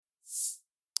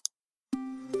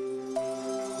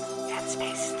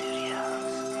Headspace Studios.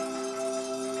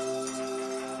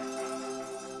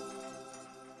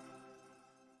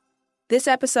 This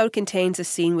episode contains a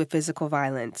scene with physical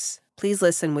violence. Please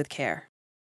listen with care.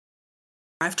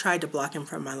 I've tried to block him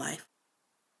from my life.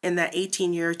 In that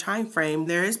 18-year time frame,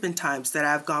 there has been times that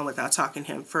I've gone without talking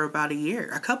to him for about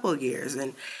a couple of years,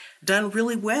 and done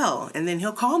really well. And then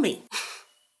he'll call me.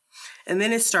 And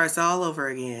then it starts all over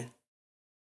again.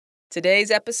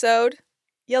 Today's episode,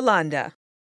 Yolanda.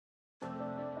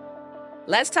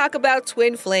 Let's talk about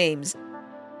twin flames.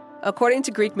 According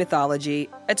to Greek mythology,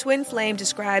 a twin flame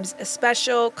describes a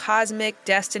special, cosmic,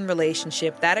 destined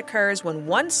relationship that occurs when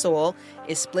one soul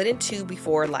is split in two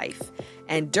before life.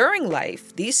 And during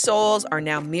life, these souls are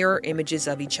now mirror images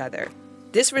of each other.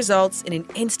 This results in an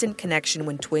instant connection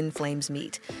when twin flames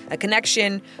meet. A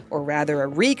connection, or rather a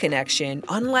reconnection,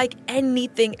 unlike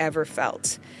anything ever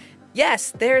felt.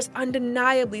 Yes, there's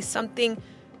undeniably something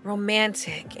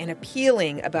romantic and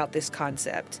appealing about this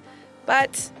concept.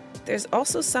 But there's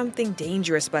also something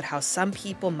dangerous about how some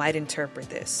people might interpret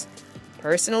this.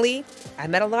 Personally, I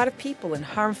met a lot of people in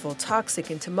harmful, toxic,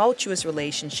 and tumultuous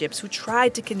relationships who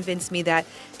tried to convince me that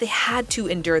they had to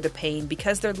endure the pain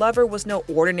because their lover was no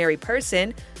ordinary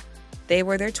person. They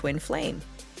were their twin flame.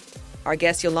 Our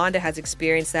guest Yolanda has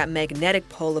experienced that magnetic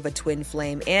pull of a twin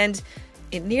flame, and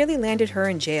it nearly landed her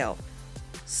in jail.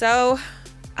 So,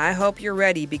 I hope you're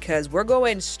ready because we're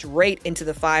going straight into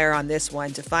the fire on this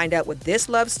one to find out what this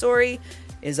love story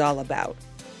is all about.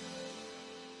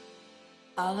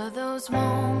 All of those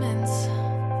moments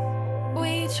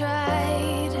we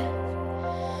tried,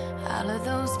 all of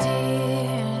those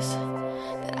tears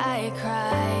that I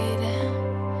cried,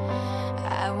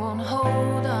 I won't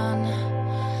hold on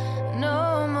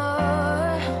no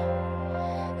more.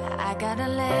 I gotta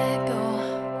let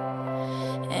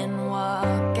go and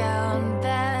walk out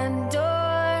that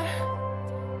door.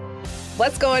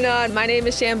 What's going on? My name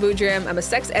is Shan Boudrim. I'm a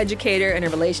sex educator and a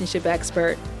relationship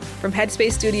expert. From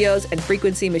Headspace Studios and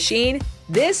Frequency Machine,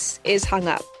 this is Hung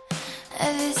Up.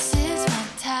 This is my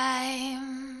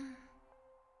time.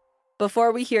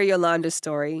 Before we hear Yolanda's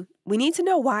story, we need to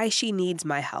know why she needs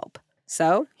my help.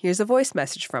 So, here's a voice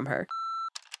message from her.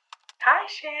 Hi,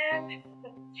 Shan.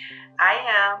 I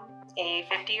am a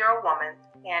 50-year-old woman,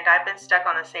 and I've been stuck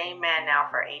on the same man now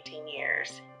for 18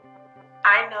 years.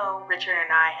 I know Richard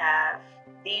and I have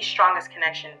the strongest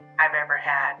connection I've ever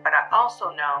had, but I also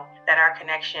know that our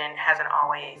connection hasn't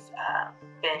always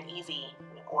been easy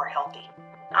or healthy.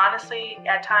 Honestly,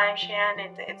 at times, Shan,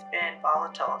 it's been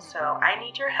volatile, so I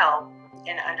need your help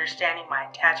in understanding my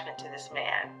attachment to this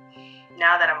man.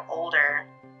 Now that I'm older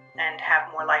and have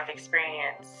more life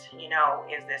experience,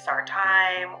 is this our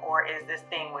time, or is this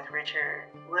thing with Richard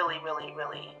really, really,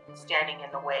 really standing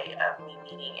in the way of me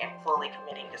meeting and fully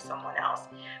committing to someone else?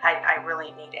 I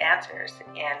really need answers,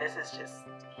 and this is just,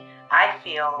 I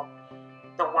feel,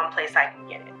 the one place I can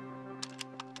get it.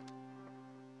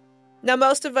 Now,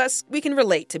 most of us, we can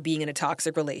relate to being in a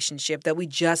toxic relationship that we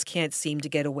just can't seem to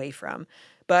get away from.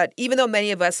 But even though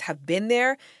many of us have been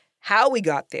there, how we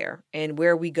got there and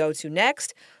where we go to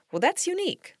next, well, that's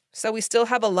unique. So we still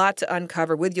have a lot to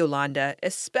uncover with Yolanda,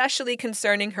 especially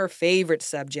concerning her favorite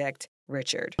subject,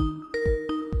 Richard.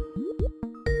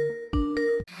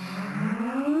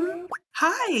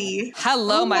 Hi.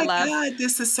 Hello, my love. Oh my God,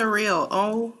 this is surreal.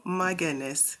 Oh my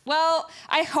goodness. Well,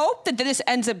 I hope that this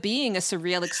ends up being a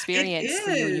surreal experience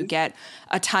for you. You get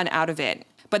a ton out of it.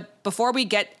 But before we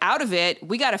get out of it,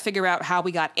 we got to figure out how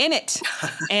we got in it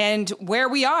and where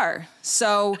we are.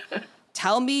 So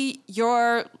tell me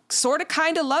your sort of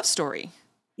kind of love story.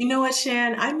 You know what,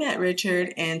 Shan? I met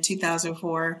Richard in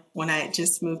 2004 when I had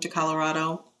just moved to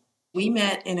Colorado. We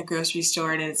met in a grocery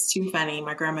store, and it's too funny.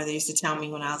 My grandmother used to tell me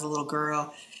when I was a little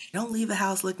girl, don't leave the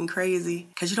house looking crazy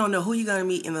because you don't know who you're going to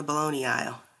meet in the bologna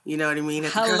aisle. You know what I mean?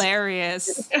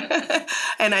 Hilarious.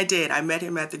 And I did. I met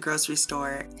him at the grocery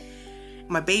store.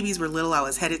 My babies were little. I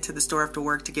was headed to the store after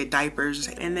work to get diapers.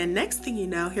 And then next thing you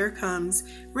know, here comes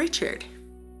Richard.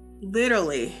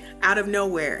 Literally out of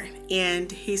nowhere. And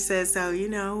he says, so,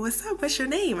 what's up? What's your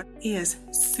name? He is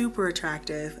super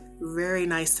attractive, very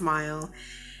nice smile,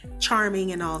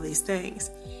 charming, and all these things.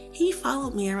 He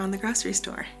followed me around the grocery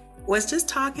store, was just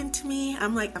talking to me.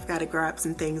 I'm like, I've got to grab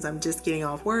some things. I'm just getting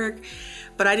off work.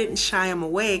 But I didn't shy him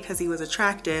away because he was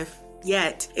attractive.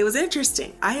 Yet, it was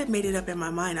interesting. I had made it up in my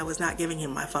mind I was not giving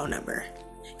him my phone number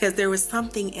because there was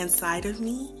something inside of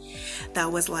me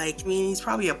that was like, he's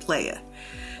probably a player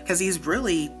because he's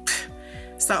really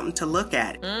something to look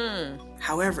at.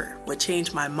 However, what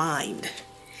changed my mind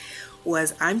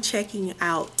was I'm checking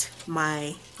out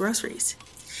my groceries.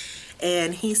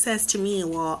 And he says to me,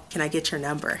 well, can I get your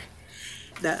number?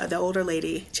 the older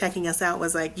lady checking us out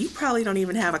was like, you probably don't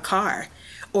even have a car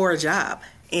or a job.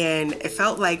 And it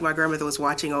felt like my grandmother was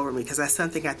watching over me because that's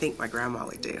something I think my grandma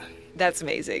would do. That's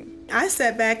amazing. I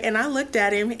sat back and I looked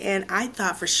at him and I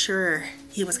thought for sure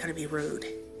he was going to be rude.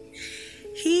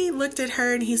 He looked at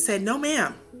her and he said, no,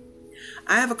 ma'am,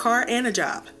 I have a car and a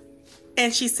job.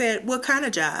 And she said, what kind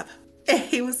of job? And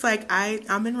he was like,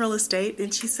 I'm in real estate.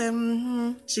 And she said,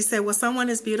 She said, well, someone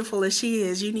as beautiful as she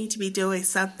is, you need to be doing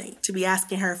something to be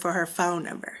asking her for her phone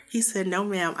number. He said, no,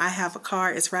 ma'am, I have a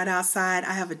car. It's right outside.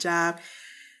 I have a job.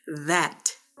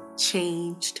 That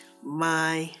changed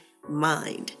my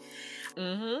mind.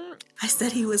 I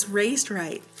said he was raised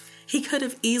right. He could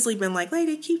have easily been like,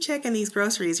 lady, keep checking these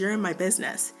groceries. You're in my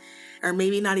business. Or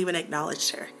maybe not even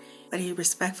acknowledged her. But he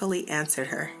respectfully answered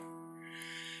her.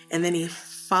 And then he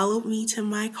followed me to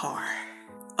my car,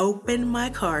 opened my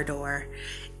car door,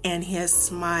 and his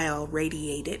smile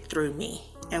radiated through me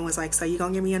and was like, so you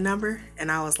gonna give me a number?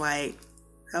 And I was like,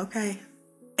 okay.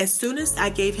 As soon as I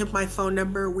gave him my phone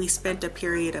number, we spent a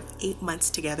period of 8 months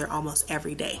together almost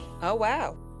every day. Oh,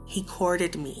 wow. He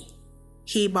courted me.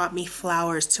 He bought me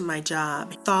flowers to my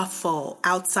job, thoughtful,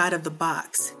 outside of the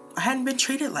box. I hadn't been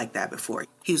treated like that before.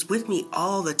 He was with me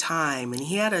all the time, and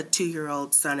he had a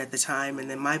 2-year-old son at the time, and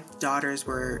then my daughters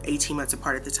were 18 months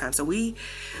apart at the time. So we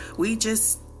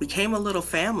just became a little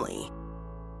family.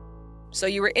 So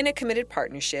you were in a committed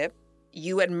partnership.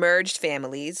 You had merged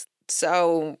families.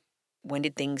 So when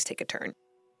did things take a turn?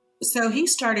 So he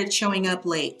started showing up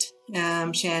late,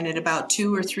 Shan, at about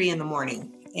 2 or 3 in the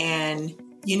morning. And,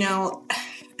 you know,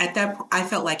 at that point, I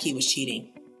felt like he was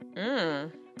cheating.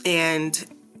 And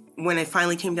when it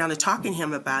finally came down to talking to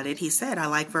him about it, he said, I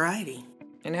like variety.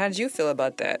 And how did you feel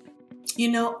about that?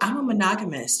 You know, I'm a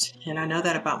monogamist, and I know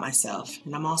that about myself.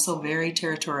 And I'm also very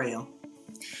territorial.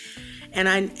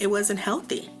 And it wasn't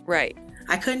healthy. Right.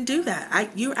 I couldn't do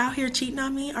that. You're out here cheating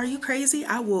on me? Are you crazy?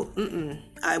 I will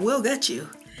gut you.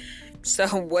 So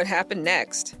what happened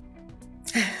next?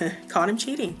 Caught him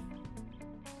cheating.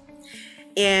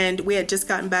 And we had just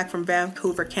gotten back from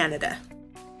Vancouver, Canada.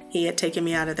 He had taken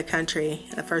me out of the country,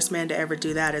 the first man to ever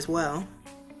do that as well.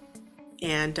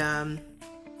 And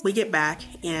we get back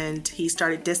and he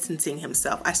started distancing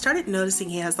himself. I started noticing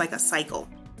he has like a cycle.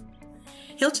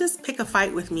 He'll just pick a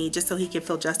fight with me just so he can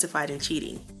feel justified in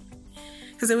cheating.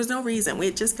 Because there was no reason. We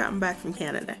had just gotten back from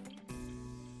Canada.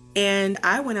 And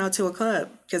I went out to a club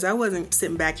because I wasn't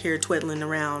sitting back here twiddling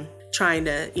around trying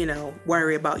to,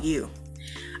 worry about you.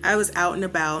 I was out and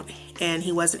about and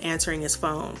he wasn't answering his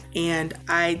phone. And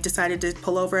I decided to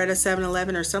pull over at a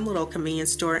 7-Eleven or some little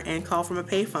convenience store and call from a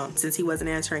payphone since he wasn't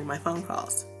answering my phone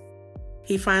calls.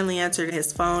 He finally answered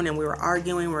his phone and we were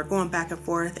arguing, we were going back and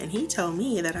forth, and he told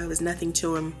me that I was nothing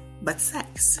to him but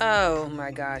sex. Oh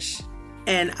my gosh.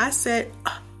 And I said,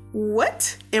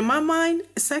 what? In my mind,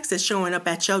 sex is showing up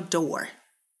at your door.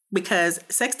 Because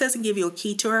sex doesn't give you a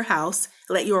key to her house,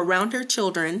 let you around her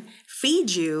children, feed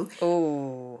you.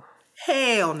 Oh.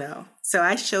 Hell no. So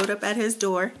I showed up at his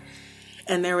door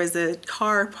and there was a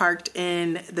car parked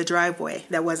in the driveway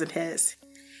that wasn't his.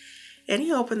 And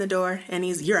he opened the door and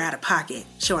you're out of pocket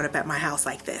showing up at my house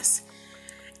like this.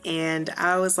 And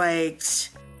I was like,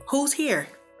 who's here?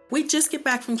 We just get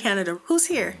back from Canada. Who's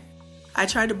here? I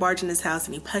tried to barge in his house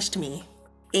and he pushed me.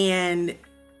 And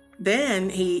then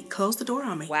he closed the door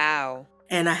on me. Wow.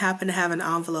 And I happened to have an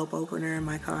envelope opener in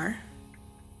my car.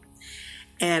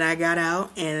 And I got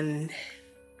out and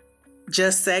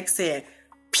just sex said,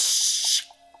 psh,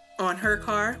 on her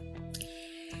car.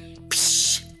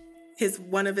 Psh,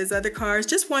 one of his other cars,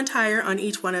 just one tire on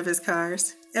each one of his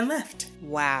cars, and left.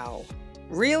 Wow.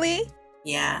 Really?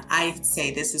 Yeah, I'd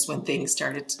say this is when things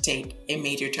started to take a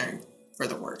major turn for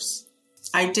the worse.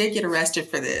 I did get arrested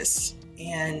for this,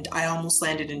 and I almost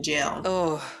landed in jail.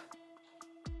 Oh.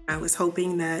 I was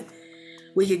hoping that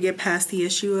we could get past the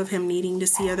issue of him needing to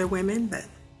see other women, but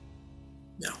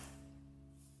no.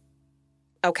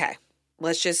 Okay,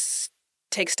 let's just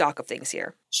take stock of things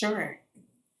here. Sure.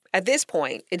 At this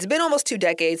point, it's been almost 2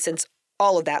 decades since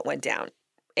all of that went down.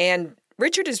 And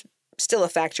Richard is still a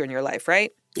factor in your life,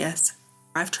 right? Yes.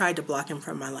 I've tried to block him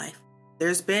from my life.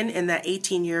 There's been in that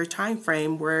 18-year time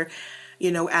frame where,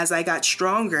 as I got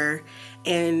stronger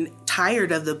and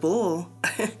tired of the bull,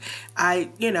 all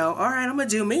right, I'm going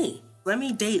to do me. Let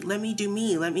me date. Let me do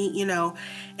me. Let me,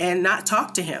 and not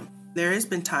talk to him. There has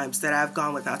been times that I've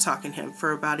gone without talking to him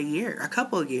for about a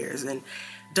couple of years, and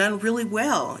done really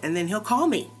well. And then he'll call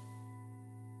me.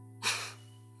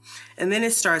 And then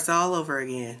it starts all over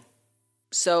again.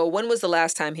 So when was the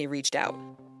last time he reached out?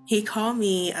 He called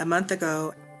me a month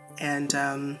ago, and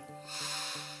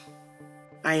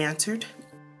I answered.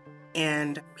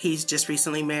 And he's just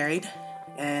recently married,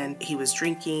 and he was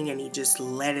drinking, and he just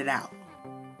let it out.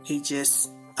 He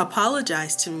just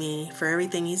apologized to me for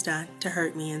everything he's done to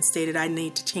hurt me and stated I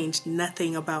need to change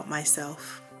nothing about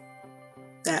myself.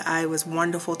 That I was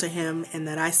wonderful to him and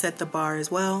that I set the bar as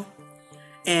well.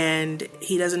 And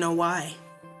he doesn't know why.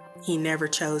 He never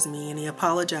chose me, and he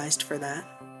apologized for that.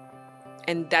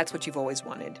 And that's what you've always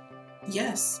wanted.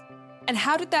 Yes. And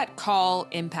how did that call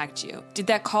impact you? Did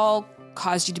that call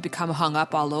cause you to become hung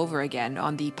up all over again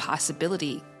on the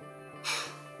possibility?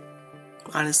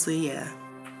 Honestly, yeah.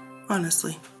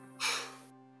 Honestly.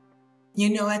 You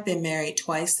know, I've been married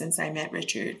twice since I met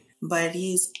Richard, but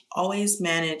he's always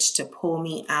managed to pull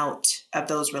me out of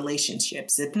those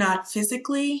relationships. If not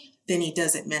physically, then he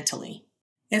does it mentally.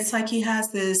 It's like he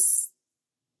has this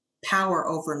power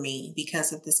over me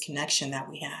because of this connection that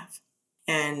we have.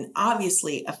 And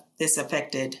obviously, this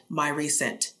affected my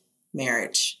recent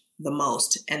marriage the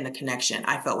most and the connection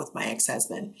I felt with my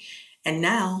ex-husband. And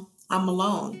now I'm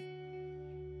alone.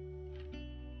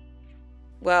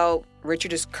 Well,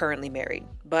 Richard is currently married,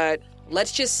 but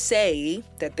let's just say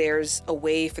that there's a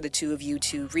way for the two of you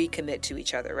to recommit to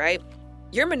each other, right?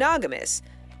 You're monogamous.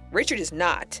 Richard is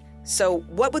not. So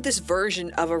what would this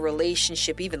version of a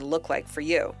relationship even look like for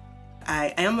you?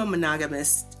 I am a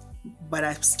monogamist, but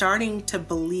I'm starting to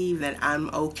believe that I'm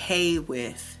okay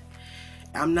with.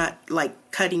 I'm not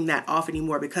like cutting that off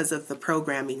anymore because of the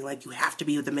programming. Like, you have to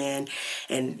be with a man,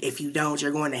 and if you don't,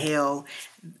 you're going to hell.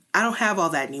 I don't have all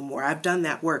that anymore. I've done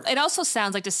that work. It also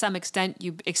sounds like to some extent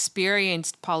you've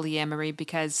experienced polyamory,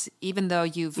 because even though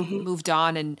you've moved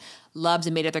on and loved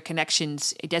and made other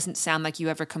connections, it doesn't sound like you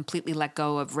ever completely let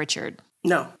go of Richard.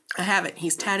 No, I haven't.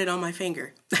 He's tatted on my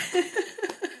finger.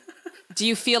 Do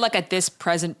you feel like at this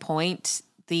present point,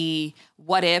 the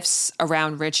what ifs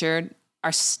around Richard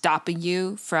are stopping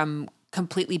you from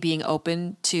completely being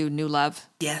open to new love?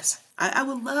 Yes. I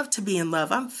would love to be in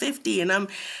love. I'm 50 and I'm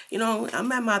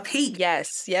at my peak.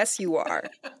 Yes, you are.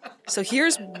 So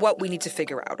here's what we need to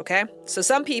figure out, okay? So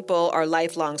some people are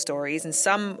lifelong stories and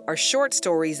some are short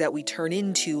stories that we turn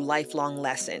into lifelong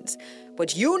lessons.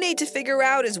 What you need to figure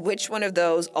out is which one of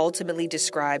those ultimately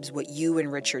describes what you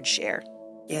and Richard share.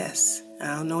 Yes,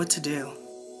 I don't know what to do.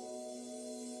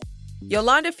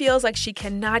 Yolanda feels like she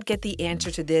cannot get the answer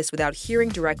to this without hearing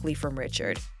directly from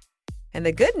Richard. And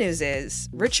the good news is,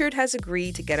 Richard has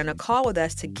agreed to get on a call with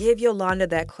us to give Yolanda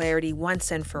that clarity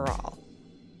once and for all.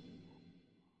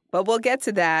 But we'll get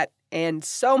to that and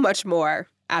so much more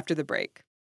after the break.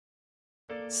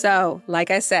 So,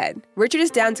 like I said, Richard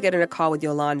is down to get on a call with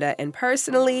Yolanda, and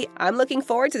personally, I'm looking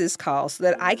forward to this call so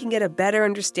that I can get a better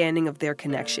understanding of their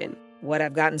connection. What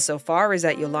I've gotten so far is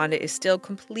that Yolanda is still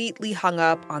completely hung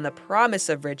up on the promise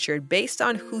of Richard based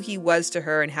on who he was to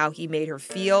her and how he made her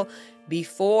feel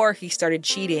before he started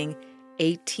cheating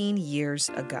 18 years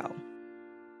ago.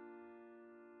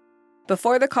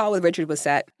 Before the call with Richard was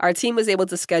set, our team was able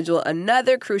to schedule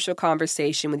another crucial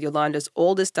conversation with Yolanda's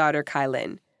oldest daughter,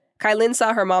 Kylen. Kylen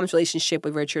saw her mom's relationship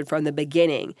with Richard from the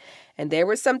beginning, and there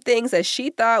were some things that she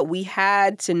thought we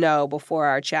had to know before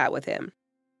our chat with him.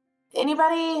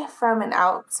 Anybody from an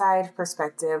outside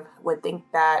perspective would think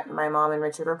that my mom and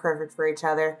Richard were perfect for each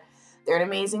other. They're an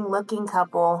amazing looking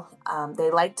couple.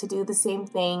 They like to do the same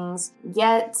things,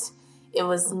 yet it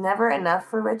was never enough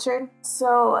for Richard.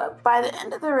 So by the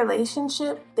end of the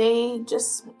relationship, they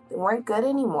weren't good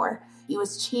anymore. He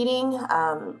was cheating.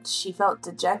 She felt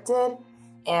dejected.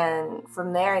 And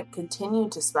from there, it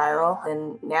continued to spiral.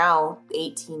 And now,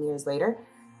 18 years later,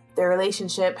 their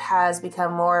relationship has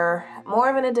become more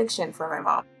of an addiction for my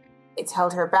mom. It's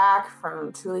held her back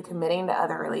from truly committing to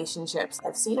other relationships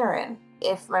I've seen her in.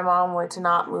 If my mom were to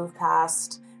not move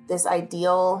past this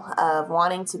ideal of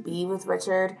wanting to be with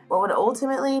Richard, what would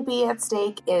ultimately be at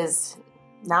stake is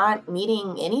not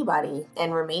meeting anybody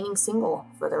and remaining single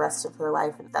for the rest of her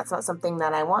life. That's not something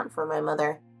that I want for my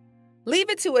mother. Leave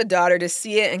it to a daughter to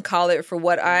see it and call it for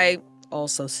what I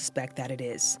also suspect that it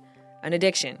is. An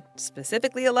addiction,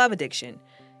 specifically a love addiction.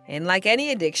 And like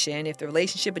any addiction, if the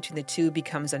relationship between the two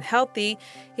becomes unhealthy,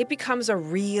 it becomes a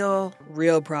real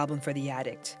problem for the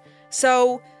addict.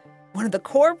 So, one of the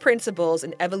core principles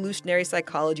in evolutionary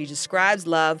psychology describes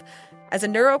love as a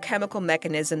neurochemical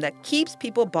mechanism that keeps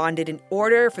people bonded in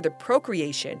order for the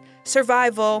procreation,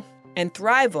 survival, and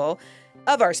thrival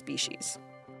of our species.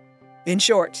 In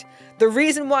short, the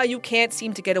reason why you can't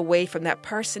seem to get away from that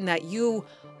person that you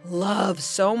love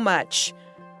so much,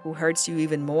 who hurts you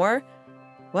even more,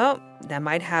 well, that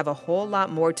might have a whole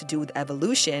lot more to do with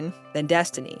evolution than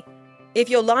destiny. If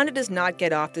Yolanda does not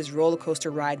get off this roller coaster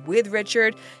ride with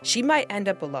Richard, she might end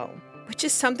up alone. which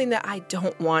is something that I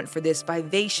don't want for this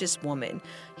vivacious woman.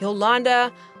 Yolanda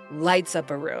lights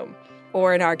up a room,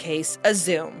 or in our case, a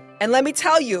Zoom. And let me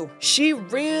tell you, she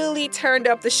really turned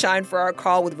up the shine for our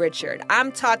call with Richard.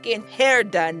 I'm talking hair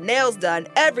done, nails done,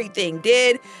 everything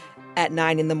did at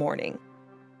 9 a.m.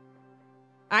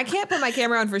 I can't put my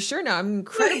camera on for sure now. I'm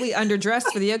incredibly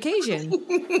underdressed for the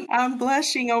occasion. I'm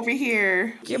blushing over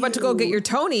here. You're about to go get your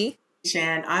Tony.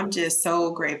 Jen, I'm just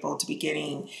so grateful to be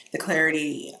getting the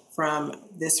clarity from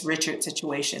this Richard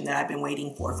situation that I've been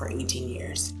waiting for 18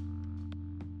 years.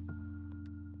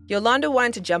 Yolanda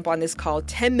wanted to jump on this call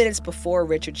 10 minutes before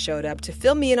Richard showed up to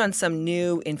fill me in on some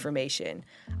new information.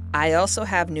 I also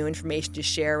have new information to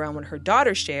share around what her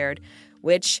daughter shared,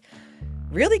 which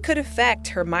really could affect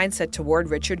her mindset toward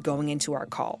Richard going into our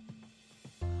call.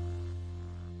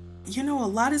 You know, a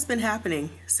lot has been happening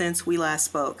since we last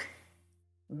spoke.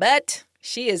 But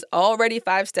she is already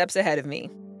 5 steps ahead of me.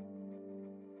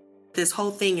 This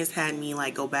whole thing has had me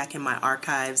go back in my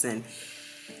archives and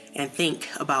think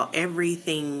about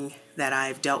everything that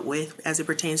I've dealt with as it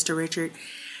pertains to Richard.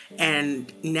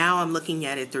 And now I'm looking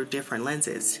at it through different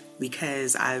lenses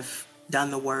because I've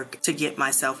done the work to get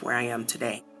myself where I am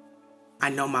today. I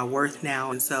know my worth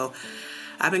now. And so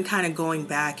I've been kind of going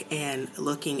back and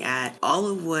looking at all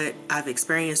of what I've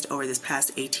experienced over this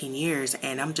past 18 years.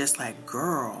 And I'm just like,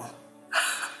 girl,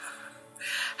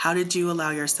 how did you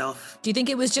allow yourself? Do you think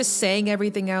it was just saying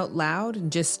everything out loud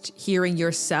and just hearing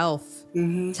yourself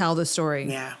tell the story?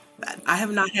 Yeah. I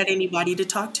have not had anybody to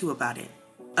talk to about it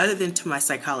other than to my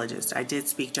psychologist. I did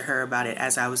speak to her about it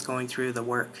as I was going through the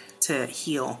work to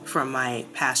heal from my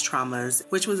past traumas,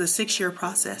 which was a 6-year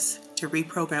process to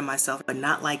reprogram myself, but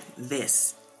not like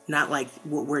this, not like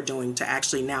what we're doing to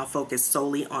actually now focus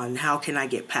solely on how can I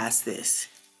get past this.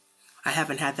 I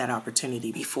haven't had that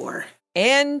opportunity before.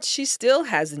 And she still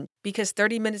hasn't, because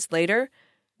 30 minutes later,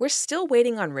 we're still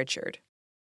waiting on Richard.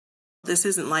 This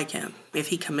isn't like him. If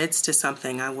he commits to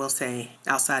something, I will say,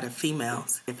 outside of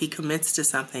females, if he commits to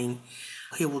something,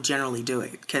 he will generally do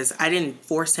it because I didn't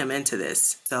force him into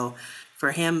this. So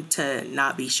for him to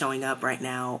not be showing up right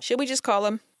now. Should we just call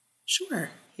him?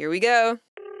 Sure. Here we go.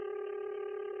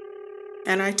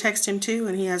 And I text him too,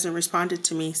 and he hasn't responded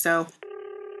to me, so. Thanks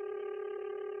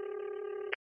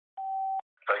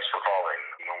for calling.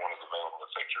 No one is available to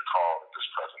take your call at this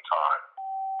present time.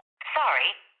 Sorry,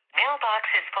 mailbox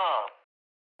is full.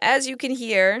 As you can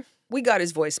hear, we got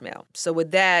his voicemail. So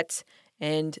with that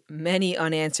and many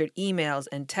unanswered emails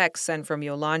and texts sent from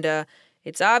Yolanda,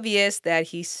 it's obvious that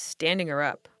he's standing her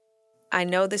up. I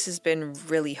know this has been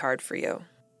really hard for you.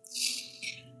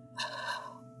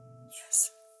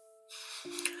 Yes.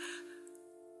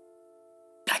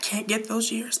 I can't get those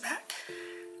years back.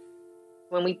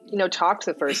 When we, talked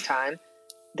the first time,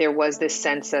 there was this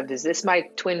sense of, is this my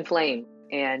twin flame?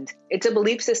 And it's a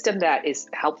belief system that is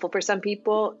helpful for some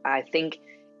people. I think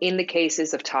in the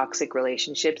cases of toxic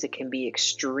relationships, it can be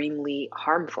extremely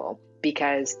harmful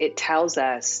because it tells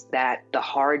us that the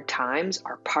hard times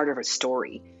are part of a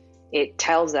story. It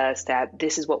tells us that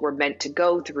this is what we're meant to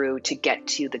go through to get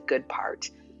to the good part.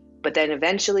 But then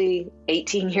eventually,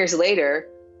 18 years later,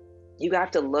 you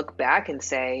have to look back and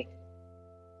say,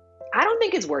 I don't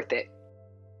think it's worth it.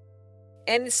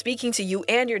 And speaking to you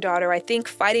and your daughter, I think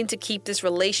fighting to keep this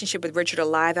relationship with Richard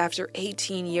alive after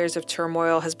 18 years of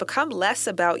turmoil has become less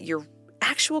about your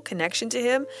actual connection to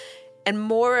him and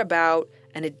more about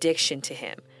an addiction to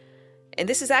him. And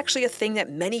this is actually a thing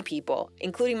that many people,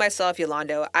 including myself,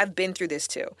 Yolanda, I've been through this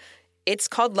too. It's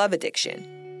called love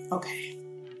addiction. Okay.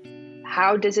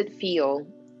 How does it feel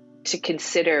to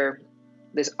consider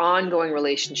this ongoing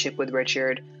relationship with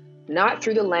Richard, not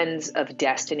through the lens of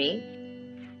destiny,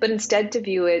 but instead to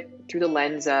view it through the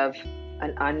lens of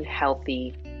an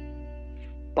unhealthy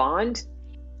bond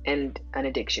and an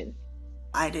addiction?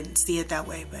 I didn't see it that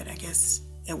way, but I guess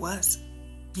it was.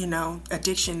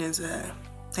 Addiction is a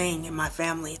thing in my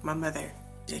family. My mother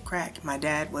did crack. My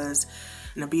dad was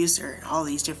an abuser, all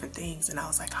these different things. And I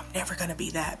was like, I'm never going to be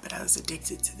that. But I was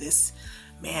addicted to this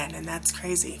man. And that's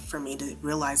crazy for me to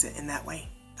realize it in that way.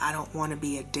 I don't want to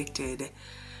be addicted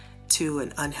to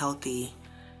an unhealthy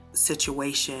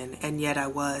situation, and yet I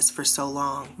was for so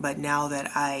long. But now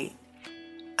that I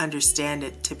understand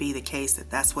it to be the case that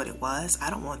that's what it was, I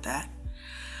don't want that.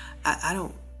 I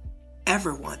don't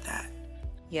ever want that.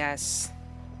 Yes.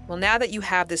 Well, now that you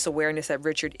have this awareness that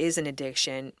Richard is an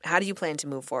addiction, how do you plan to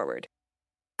move forward?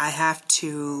 I have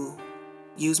to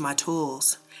use my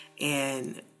tools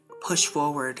and push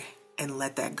forward and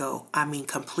let that go. I mean,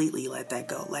 completely let that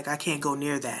go. I can't go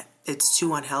near that. It's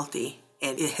too unhealthy.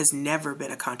 And it has never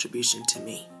been a contribution to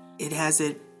me. It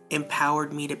hasn't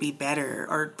empowered me to be better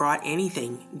or brought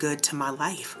anything good to my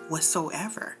life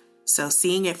whatsoever. So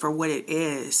seeing it for what it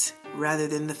is rather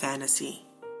than the fantasy.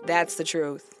 That's the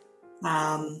truth.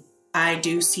 I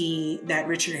do see that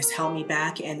Richard has held me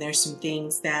back, and there's some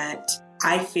things that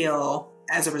I feel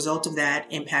as a result of that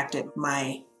impacted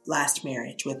my last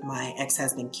marriage with my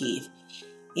ex-husband, Keith.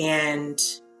 And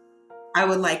I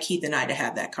would like Keith and I to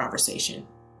have that conversation.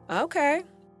 Okay.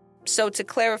 So to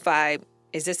clarify,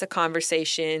 is this a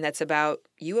conversation that's about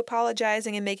you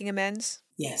apologizing and making amends?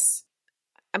 Yes.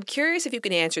 I'm curious if you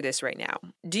can answer this right now.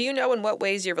 Do you know in what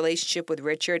ways your relationship with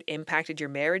Richard impacted your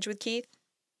marriage with Keith?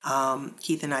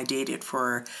 Keith and I dated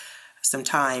for some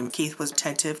time. Keith was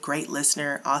attentive, great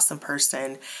listener, awesome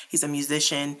person. He's a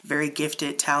musician, very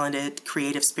gifted, talented,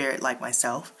 creative spirit like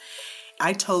myself.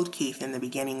 I told Keith in the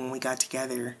beginning when we got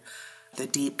together the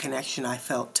deep connection I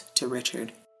felt to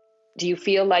Richard. Do you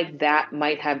feel like that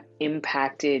might have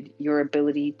impacted your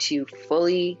ability to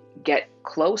fully get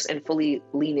close and fully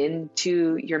lean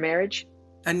into your marriage?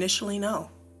 Initially, no.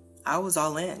 I was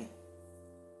all in.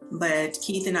 But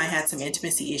Keith and I had some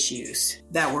intimacy issues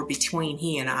that were between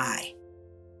he and I.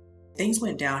 Things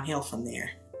went downhill from there,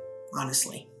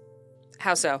 honestly.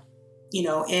 How so? You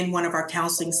know, in one of our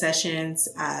counseling sessions,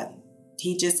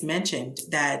 he just mentioned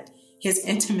that his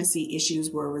intimacy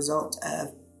issues were a result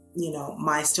of, you know,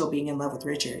 my still being in love with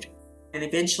Richard. And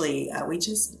eventually we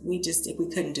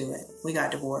couldn't do it. We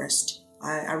got divorced.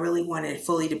 I really wanted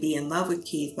fully to be in love with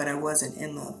Keith, but I wasn't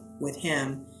in love with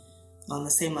him on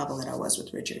the same level that I was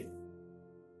with Richard.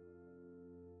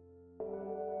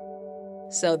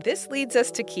 So this leads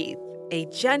us to Keith, a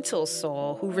gentle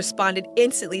soul who responded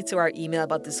instantly to our email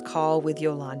about this call with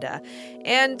Yolanda.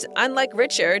 And unlike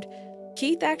Richard,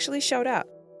 Keith actually showed up.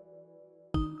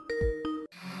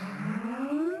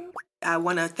 I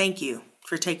want to thank you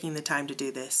for taking the time to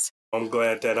do this. I'm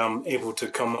glad that I'm able to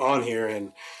come on here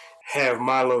and have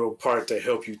my little part to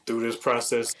help you through this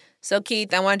process. So,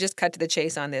 Keith, I want to just cut to the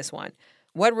chase on this one.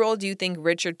 What role do you think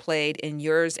Richard played in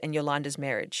yours and Yolanda's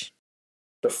marriage?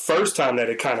 The first time that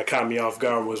it kind of caught me off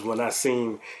guard was when I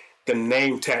seen the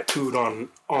name tattooed on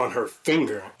her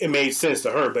finger. It made sense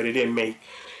to her, but it didn't make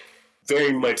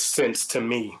very much sense to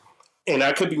me. And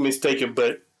I could be mistaken,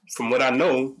 but from what I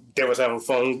know, they was having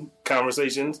phone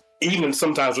conversations, even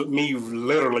sometimes with me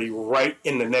literally right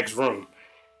in the next room.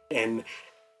 And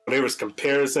there was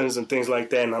comparisons and things like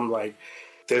that, and I'm like,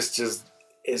 it's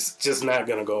just not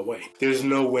going to go away. There's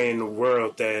no way in the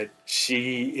world that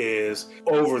she is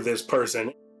over this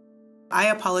person. I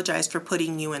apologize for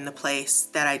putting you in the place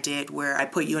that I did, where I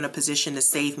put you in a position to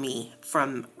save me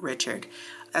from Richard.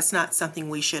 That's not something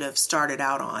we should have started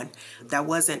out on. That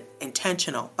wasn't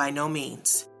intentional, by no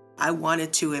means. I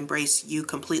wanted to embrace you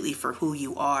completely for who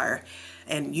you are.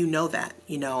 And you know that,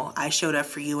 I showed up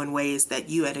for you in ways that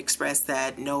you had expressed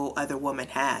that no other woman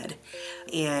had.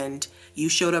 And you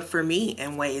showed up for me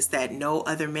in ways that no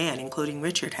other man, including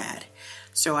Richard, had.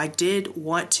 So I did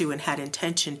want to and had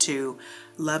intention to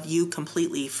love you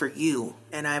completely for you.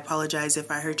 And I apologize if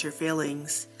I hurt your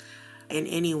feelings in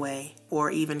any way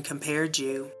or even compared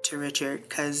you to Richard,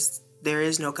 because there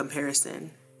is no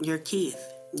comparison. You're Keith.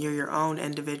 You're your own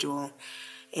individual.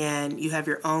 And you have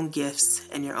your own gifts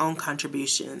and your own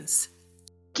contributions.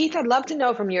 Keith, I'd love to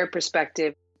know from your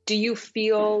perspective, do you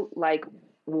feel like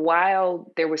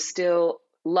while there was still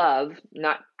love,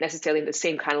 not necessarily the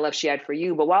same kind of love she had for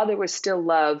you, but while there was still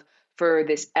love for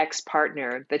this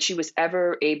ex-partner, that she was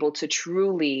ever able to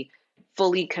truly,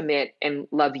 fully commit and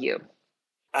love you?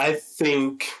 I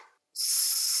think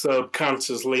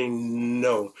subconsciously,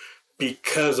 no,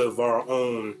 because of our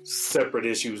own separate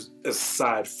issues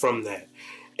aside from that.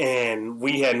 And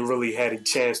we hadn't really had a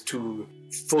chance to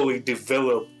fully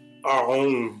develop our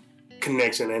own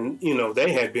connection. And,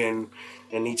 they had been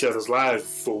in each other's lives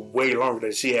for way longer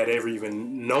than she had ever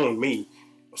even known me.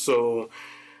 So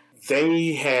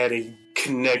they had a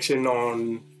connection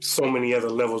on so many other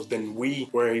levels than we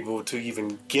were able to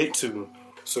even get to.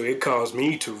 So it caused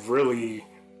me to really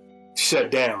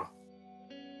shut down.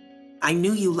 I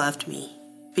knew you loved me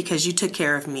because you took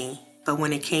care of me. But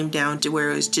when it came down to where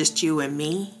it was just you and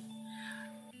me,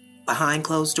 behind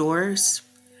closed doors,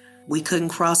 we couldn't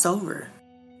cross over.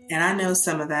 And I know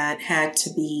some of that had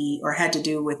to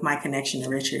do with my connection to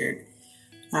Richard,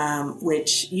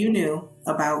 which you knew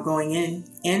about going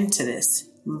into this.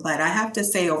 But I have to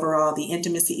say, overall, the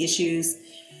intimacy issues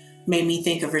made me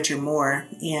think of Richard more.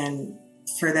 And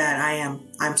for that,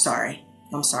 I'm sorry.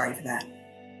 I'm sorry for that.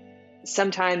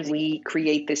 Sometimes we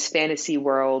create this fantasy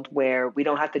world where we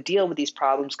don't have to deal with these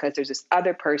problems because there's this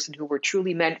other person who we're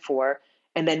truly meant for.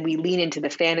 And then we lean into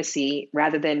the fantasy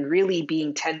rather than really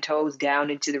being 10 toes down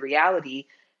into the reality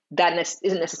that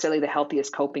isn't necessarily the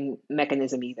healthiest coping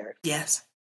mechanism either. Yes.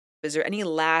 Is there any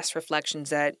last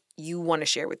reflections that you want to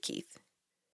share with Keith?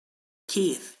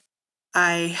 Keith,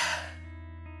 I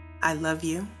love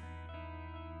you,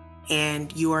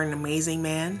 and you are an amazing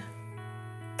man,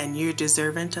 and you're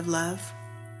deserving of love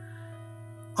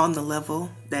on the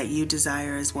level that you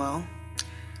desire as well.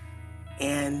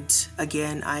 And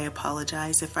again, I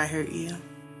apologize if I hurt you.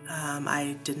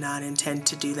 I did not intend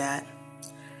to do that.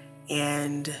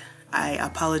 And I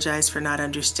apologize for not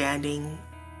understanding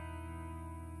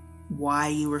why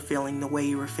you were feeling the way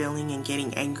you were feeling and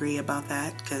getting angry about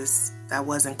that, because that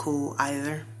wasn't cool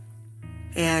either.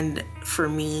 And for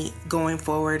me, going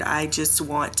forward, I just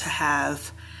want to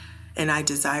have, and I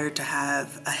desire to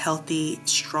have, a healthy,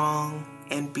 strong,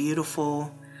 and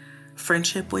beautiful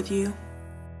friendship with you.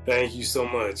 Thank you so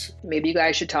much. Maybe you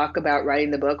guys should talk about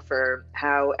writing the book for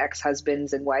how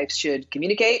ex-husbands and wives should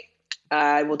communicate.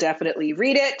 I will definitely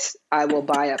read it. I will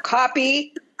buy a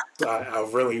copy. I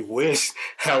really wish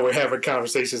how we're having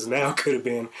conversations now could have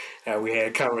been how we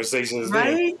had conversations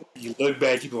right? then. You look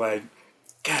back, you be like,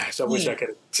 gosh, I wish I could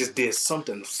have just did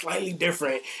something slightly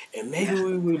different, and maybe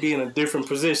we would be in a different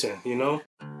position, you know?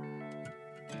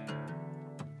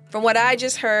 From what I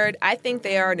just heard, I think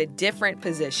they are in a different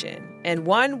position, and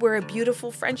one where a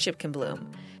beautiful friendship can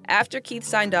bloom. After Keith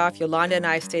signed off, Yolanda and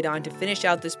I stayed on to finish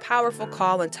out this powerful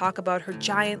call and talk about her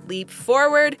giant leap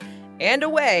forward and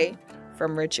away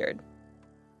from Richard.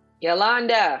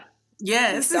 Yolanda.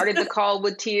 Yes. We started the call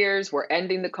with tears. We're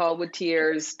ending the call with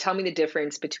tears. Tell me the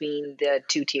difference between the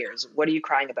two tears. What are you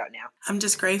crying about now? I'm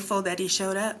just grateful that he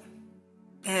showed up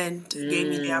and gave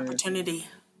me the opportunity.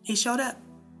 He showed up.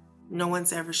 No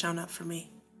one's ever shown up for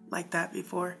me like that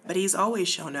before, but he's always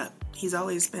shown up. He's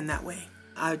always been that way.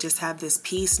 I just have this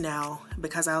peace now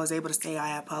because I was able to say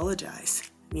I apologize.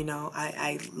 You know,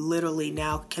 I literally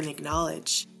now can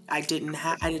acknowledge I didn't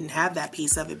have that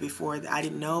piece of it before. I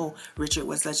didn't know Richard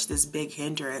was such this big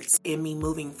hindrance in me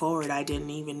moving forward. I didn't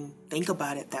even think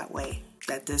about it that way,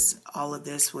 that all of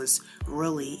this was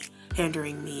really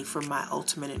hindering me from my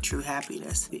ultimate and true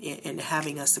happiness in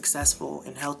having a successful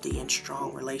and healthy and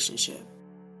strong relationship.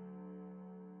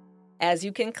 As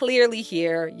you can clearly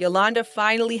hear, Yolanda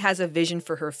finally has a vision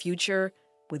for her future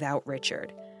without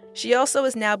Richard. She also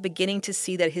is now beginning to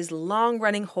see that his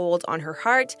long-running hold on her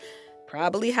heart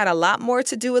probably had a lot more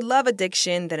to do with love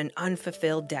addiction than an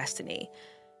unfulfilled destiny.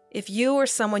 If you or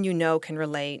someone you know can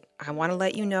relate, I want to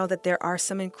let you know that there are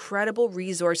some incredible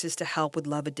resources to help with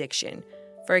love addiction.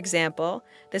 For example,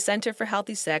 the Center for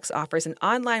Healthy Sex offers an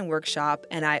online workshop,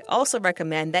 and I also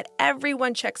recommend that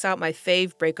everyone checks out my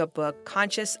fave breakup book,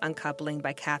 Conscious Uncoupling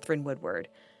by Catherine Woodward.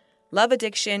 Love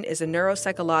addiction is a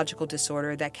neuropsychological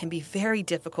disorder that can be very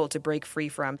difficult to break free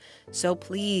from, so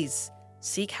please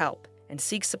seek help and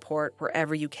seek support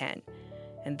wherever you can.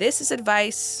 And this is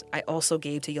advice I also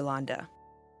gave to Yolanda.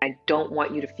 I don't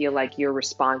want you to feel like you're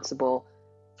responsible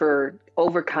for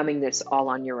overcoming this all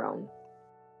on your own.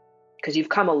 Because you've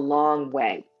come a long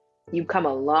way. You've come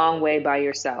a long way by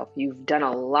yourself. You've done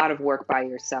a lot of work by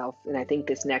yourself. And I think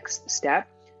this next step,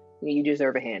 you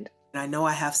deserve a hand. I know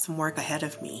I have some work ahead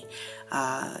of me,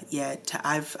 yet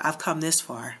I've come this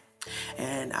far.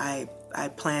 And I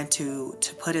plan to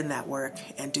put in that work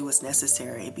and do what's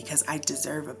necessary because I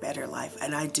deserve a better life.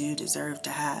 And I do deserve to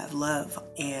have love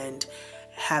and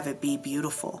have it be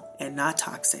beautiful and not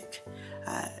toxic.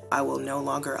 I will no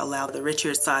longer allow the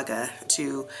Richard saga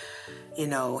to,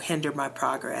 hinder my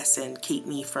progress and keep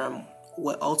me from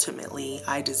what ultimately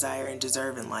I desire and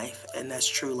deserve in life, and that's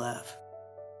true love.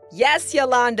 Yes,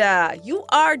 Yolanda, you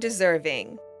are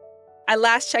deserving. I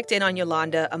last checked in on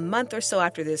Yolanda a month or so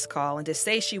after this call, and to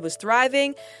say she was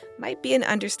thriving might be an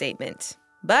understatement.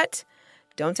 But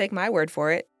don't take my word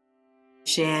for it.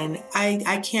 Shan,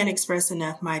 I can't express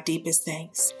enough my deepest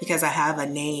thanks because I have a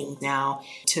name now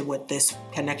to what this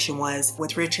connection was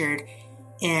with Richard,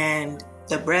 and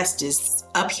the rest is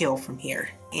uphill from here.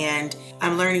 And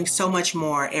I'm learning so much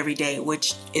more every day,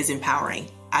 which is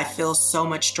empowering. I feel so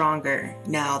much stronger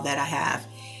now that I have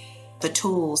the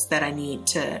tools that I need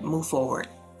to move forward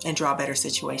and draw better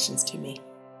situations to me.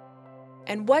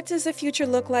 And what does the future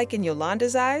look like in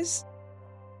Yolanda's eyes?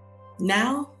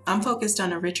 Now, I'm focused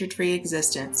on a Richard-free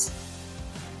existence.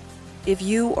 If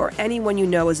you or anyone you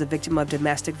know is a victim of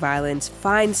domestic violence,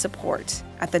 find support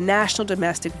at the National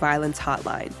Domestic Violence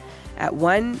Hotline at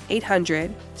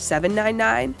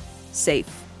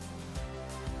 1-800-799-SAFE.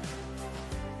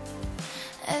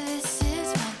 This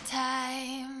is my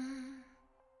time.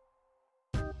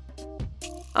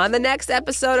 On the next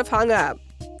episode of Hung Up,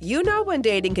 you know when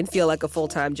dating can feel like a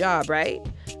full-time job, right?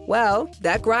 Well,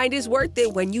 that grind is worth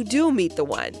it when you do meet the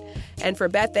one. And for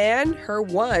Beth Ann, her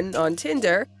one on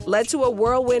Tinder led to a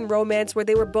whirlwind romance where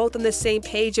they were both on the same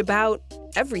page about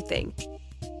everything.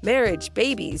 Marriage,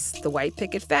 babies, the white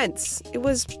picket fence. It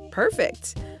was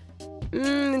perfect.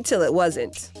 Until it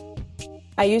wasn't.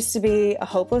 I used to be a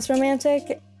hopeless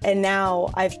romantic, and now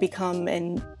I've become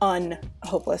an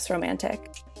unhopeless romantic.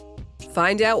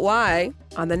 Find out why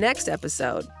on the next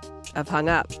episode of Hung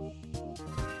Up.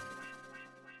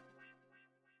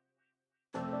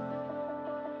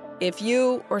 If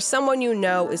you or someone you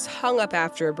know is hung up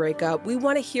after a breakup, we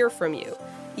want to hear from you.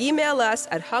 Email us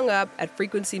at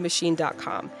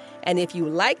hungup@frequencymachine.com. And if you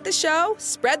like the show,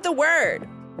 spread the word.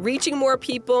 Reaching more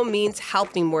people means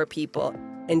helping more people.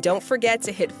 And don't forget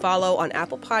to hit follow on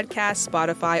Apple Podcasts,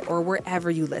 Spotify, or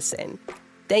wherever you listen.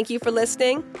 Thank you for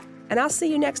listening, and I'll see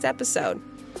you next episode.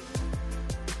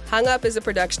 Hung Up is a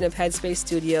production of Headspace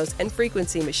Studios and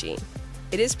Frequency Machine.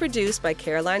 It is produced by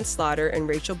Caroline Slaughter and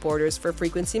Rachel Borders for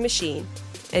Frequency Machine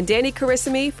and Danny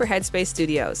Carissimi for Headspace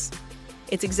Studios.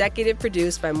 It's executive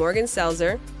produced by Morgan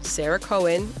Selzer, Sarah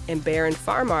Cohen, and Baron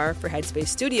Farmar for Headspace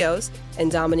Studios,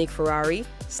 and Dominique Ferrari,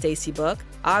 Stacy Book,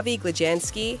 Avi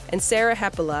Glajansky, and Sarah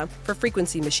Hepala for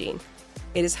Frequency Machine.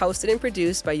 It is hosted and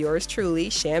produced by yours truly,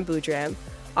 Sham Boudram,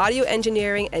 audio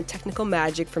engineering and technical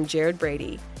magic from Jared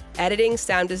Brady, editing,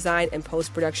 sound design, and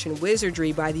post-production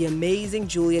wizardry by the amazing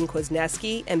Julian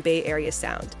Kwasniewski and Bay Area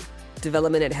Sound.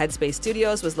 Development at Headspace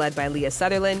Studios was led by Leah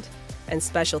Sutherland, and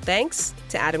special thanks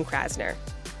to Adam Krasner.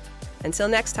 Until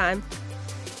next time.